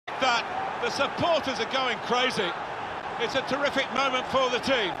The supporters are going crazy. It's a terrific moment for the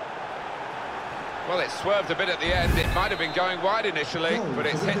team. Well, it swerved a bit at the end. It might have been going wide initially, but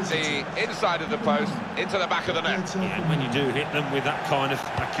it's hit the inside of the post, into the back of the net. Yeah, and when you do hit them with that kind of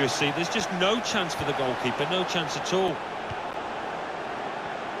accuracy, there's just no chance for the goalkeeper, no chance at all.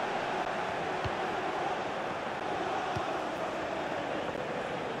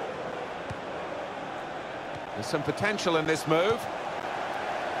 There's some potential in this move.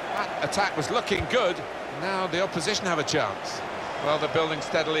 That attack was looking good. Now the opposition have a chance. Well, they're building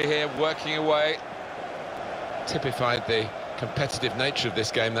steadily here, working away. Typified the competitive nature of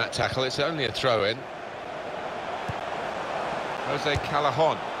this game, that tackle. It's only a throw-in. Jose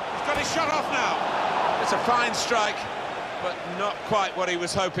Callajon. He's got his shot off now. It's a fine strike, but not quite what he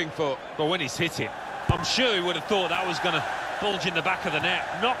was hoping for. But when he's hit it, I'm sure he would have thought that was going to bulge in the back of the net.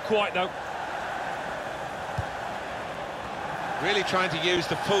 Not quite, though. Really trying to use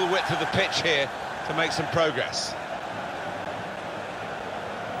the full width of the pitch here to make some progress.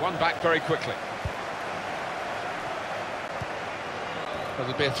 One back very quickly.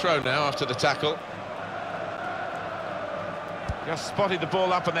 It'll be a throw now after the tackle. Just spotted the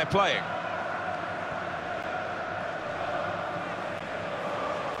ball up and they're playing.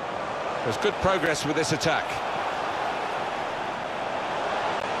 There's good progress with this attack.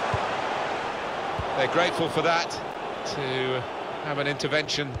 They're grateful for that, to have an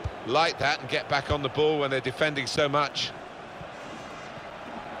intervention like that and get back on the ball when they're defending so much.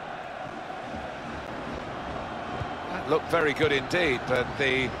 That looked very good indeed, but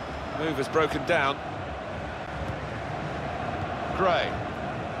the move has broken down. Gray.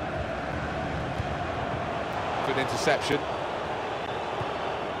 Good interception.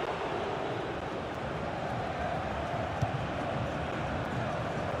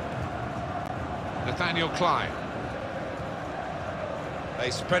 Nathaniel Klein. They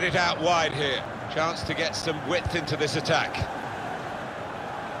spread it out wide here. Chance to get some width into this attack.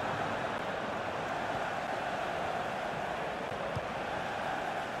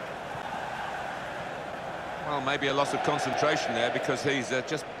 Well, maybe a loss of concentration there because he's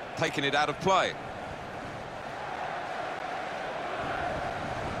just taken it out of play.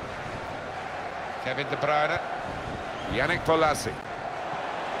 Kevin De Bruyne. Yannick Bolasie.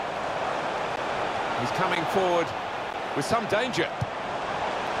 He's coming forward with some danger.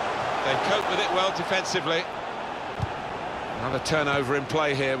 They've coped with it well defensively. Another turnover in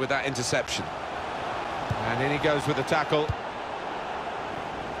play here with that interception. And in he goes with the tackle.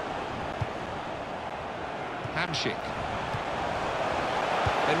 Hamsik.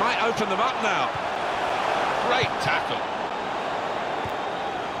 They might open them up now. Great tackle.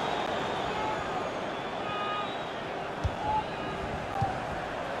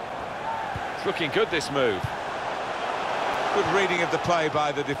 It's looking good, this move. Good reading of the play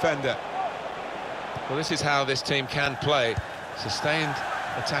by the defender. Well, this is how this team can play. Sustained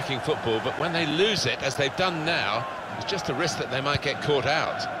attacking football, but when they lose it, as they've done now, there's just a risk that they might get caught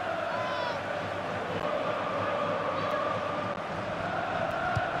out.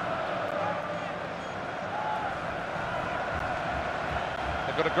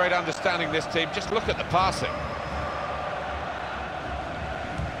 They've got a great understanding, this team. Just look at the passing.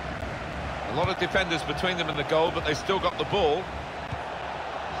 A lot of defenders between them and the goal, but they still got the ball.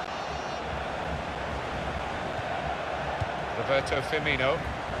 Roberto Firmino.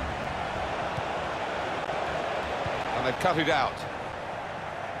 And they've cut it out.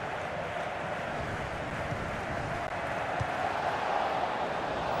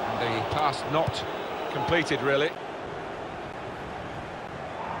 And the pass not completed, really.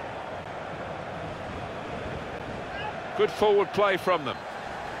 Good forward play from them.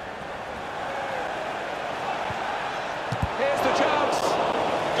 Here's the chance.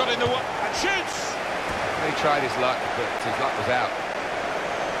 Got in the way and shoots. He tried his luck, but his luck was out.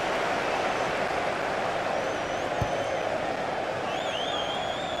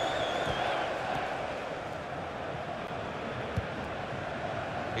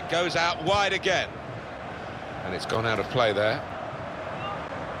 It goes out wide again. And it's gone out of play there.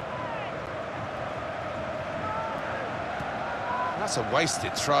 That's a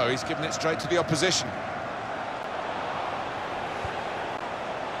wasted throw. He's given it straight to the opposition.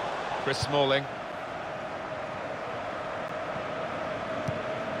 Chris Smalling.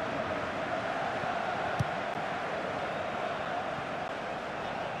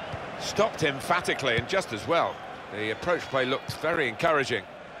 Stopped emphatically and just as well. The approach play looked very encouraging.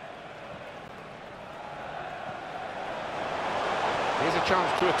 Here's a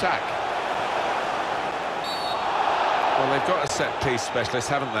chance to attack. Well, they've got a set-piece specialist,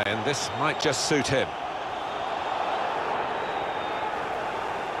 haven't they? And this might just suit him.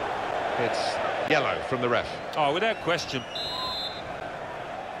 It's yellow from the ref. Oh, without question.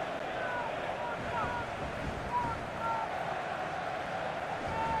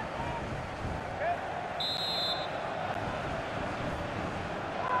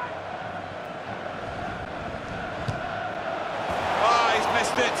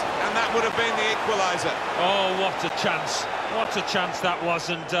 Missed it, and that would have been the equaliser. Oh, what a chance. What a chance that was,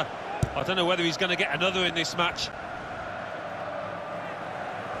 and I don't know whether he's going to get another in this match.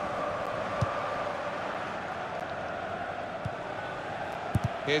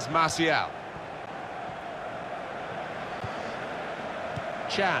 Here's Martial.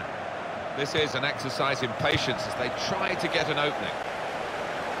 Chan. This is an exercise in patience as they try to get an opening.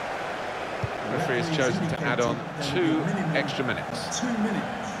 The referee has chosen to add on 2 extra minutes. 2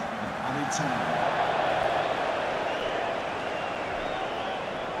 minutes added time.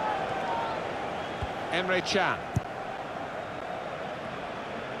 Emre Can.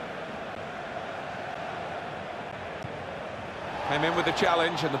 Came in with the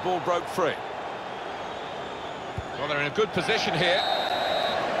challenge and the ball broke free. Well, they're in a good position here.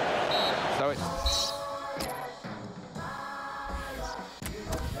 So it's...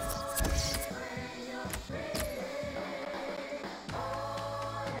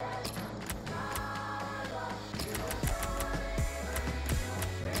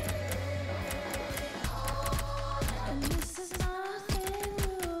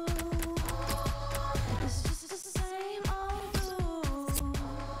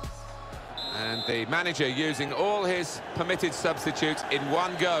 And the manager using all his permitted substitutes in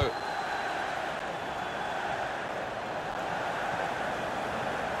one go.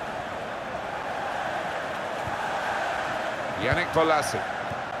 Yannick Bolasie.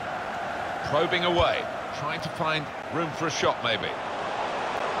 Probing away, trying to find room for a shot maybe.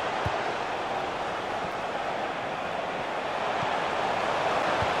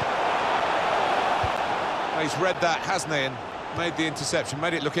 He's read that, hasn't he, and made the interception,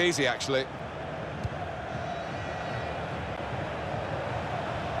 made it look easy actually.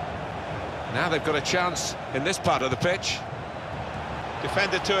 Now they've got a chance in this part of the pitch.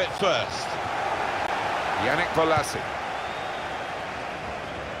 Defender to it first. Yannick Bolasie.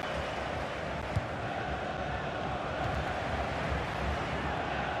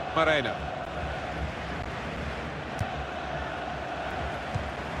 Moreno.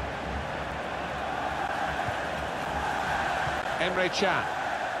 Emre Can.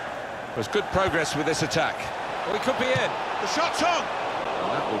 There's good progress with this attack. Oh, he could be in. The shot's on!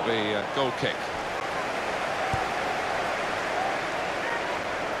 And that will be a goal kick.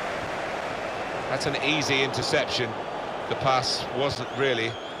 That's an easy interception. The pass wasn't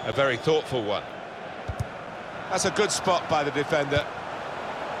really a very thoughtful one. That's a good spot by the defender.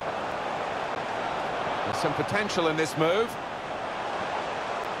 There's some potential in this move.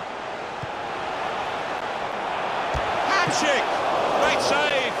 Hamsik! Great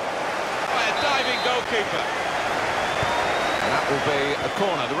save by a diving goalkeeper. And that will be a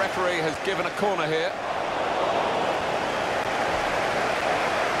corner. The referee has given a corner here.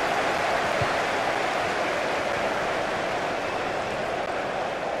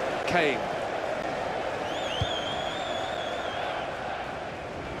 Kane.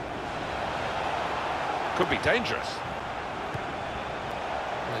 Could be dangerous.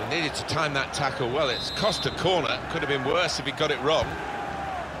 Well, he needed to time that tackle well. It's cost a corner. Could have been worse if he got it wrong.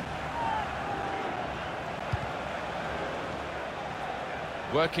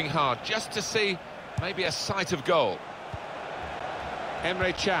 Working hard just to see maybe a sight of goal.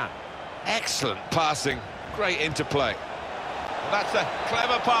 Emre Can. Excellent passing. Great interplay. Well, that's a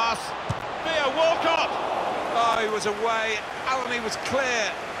clever pass. Via Walcott. Oh, he was away. Alan, he was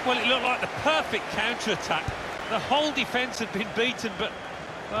clear. Well, it looked like the perfect counter-attack. The whole defence had been beaten, but,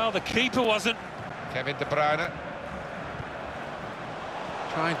 well, the keeper wasn't. Kevin De Bruyne.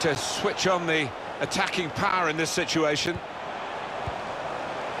 Trying to switch on the attacking power in this situation. Hit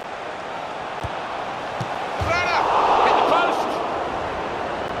the post!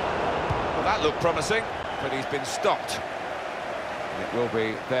 Well, that looked promising, but he's been stopped. It will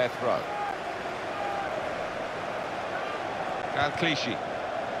be their throw. Clichy.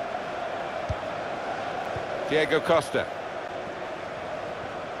 Diego Costa.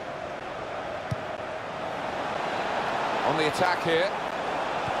 On the attack here.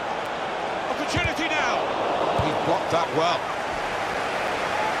 Opportunity now. He blocked that well.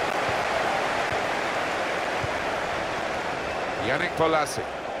 Yannick Bolasie.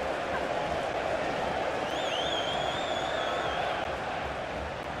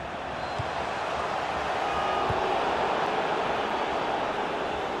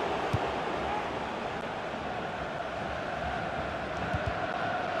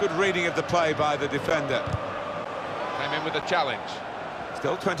 Good reading of the play by the defender. Came in with a challenge.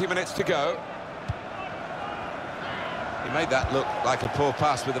 Still 20 minutes to go. He made that look like a poor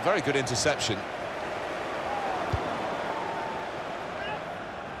pass with a very good interception.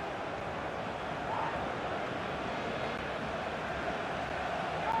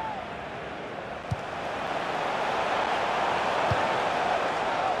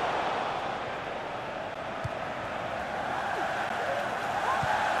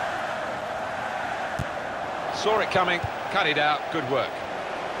 Saw it coming, cut it out, good work.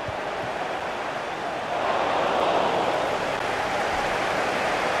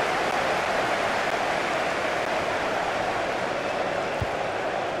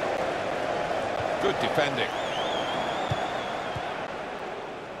 Good defending.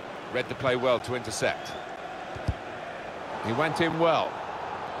 Read the play well to intercept. He went in well.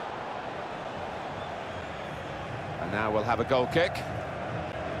 And now we'll have a goal kick.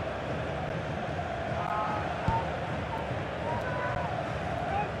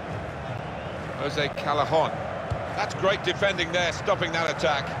 Jose Callajon. That's great defending there, stopping that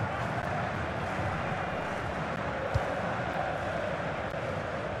attack.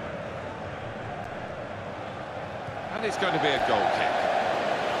 And it's going to be a goal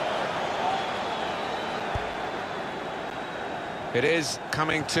kick. It is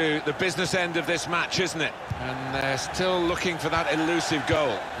coming to the business end of this match, isn't it? And they're still looking for that elusive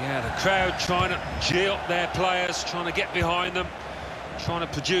goal. Yeah, the crowd trying to cheer up their players, trying to get behind them, trying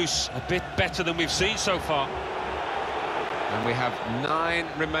to produce a bit better than we've seen so far. And we have 9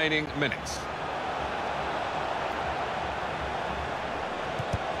 remaining minutes.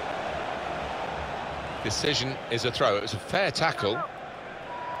 Decision is a throw. It was a fair tackle.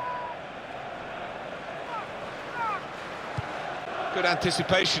 Good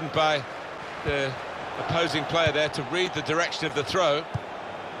anticipation by the opposing player there to read the direction of the throw.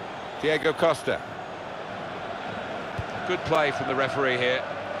 Diego Costa. Good play from the referee here,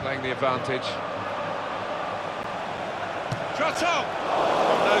 playing the advantage. Trotto!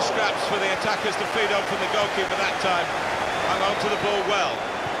 No scraps for the attackers to feed on from the goalkeeper that time. Hung on to the ball well.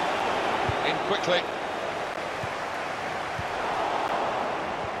 In quickly.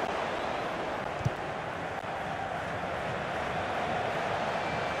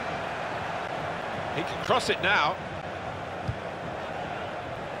 He can cross it now.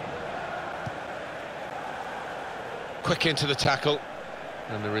 Quick into the tackle,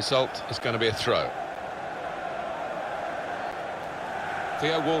 and the result is going to be a throw.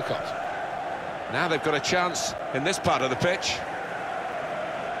 Theo Walcott. Now they've got a chance in this part of the pitch.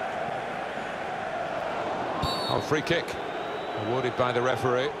 Oh, free kick awarded by the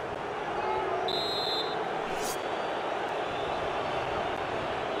referee.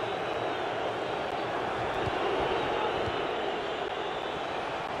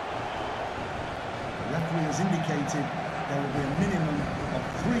 The referee has indicated there will be a minimum of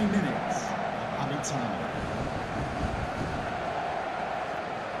 3 minutes of added time.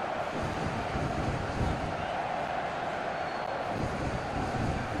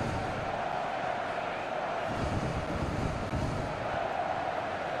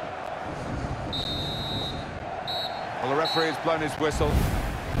 Well, the referee has blown his whistle.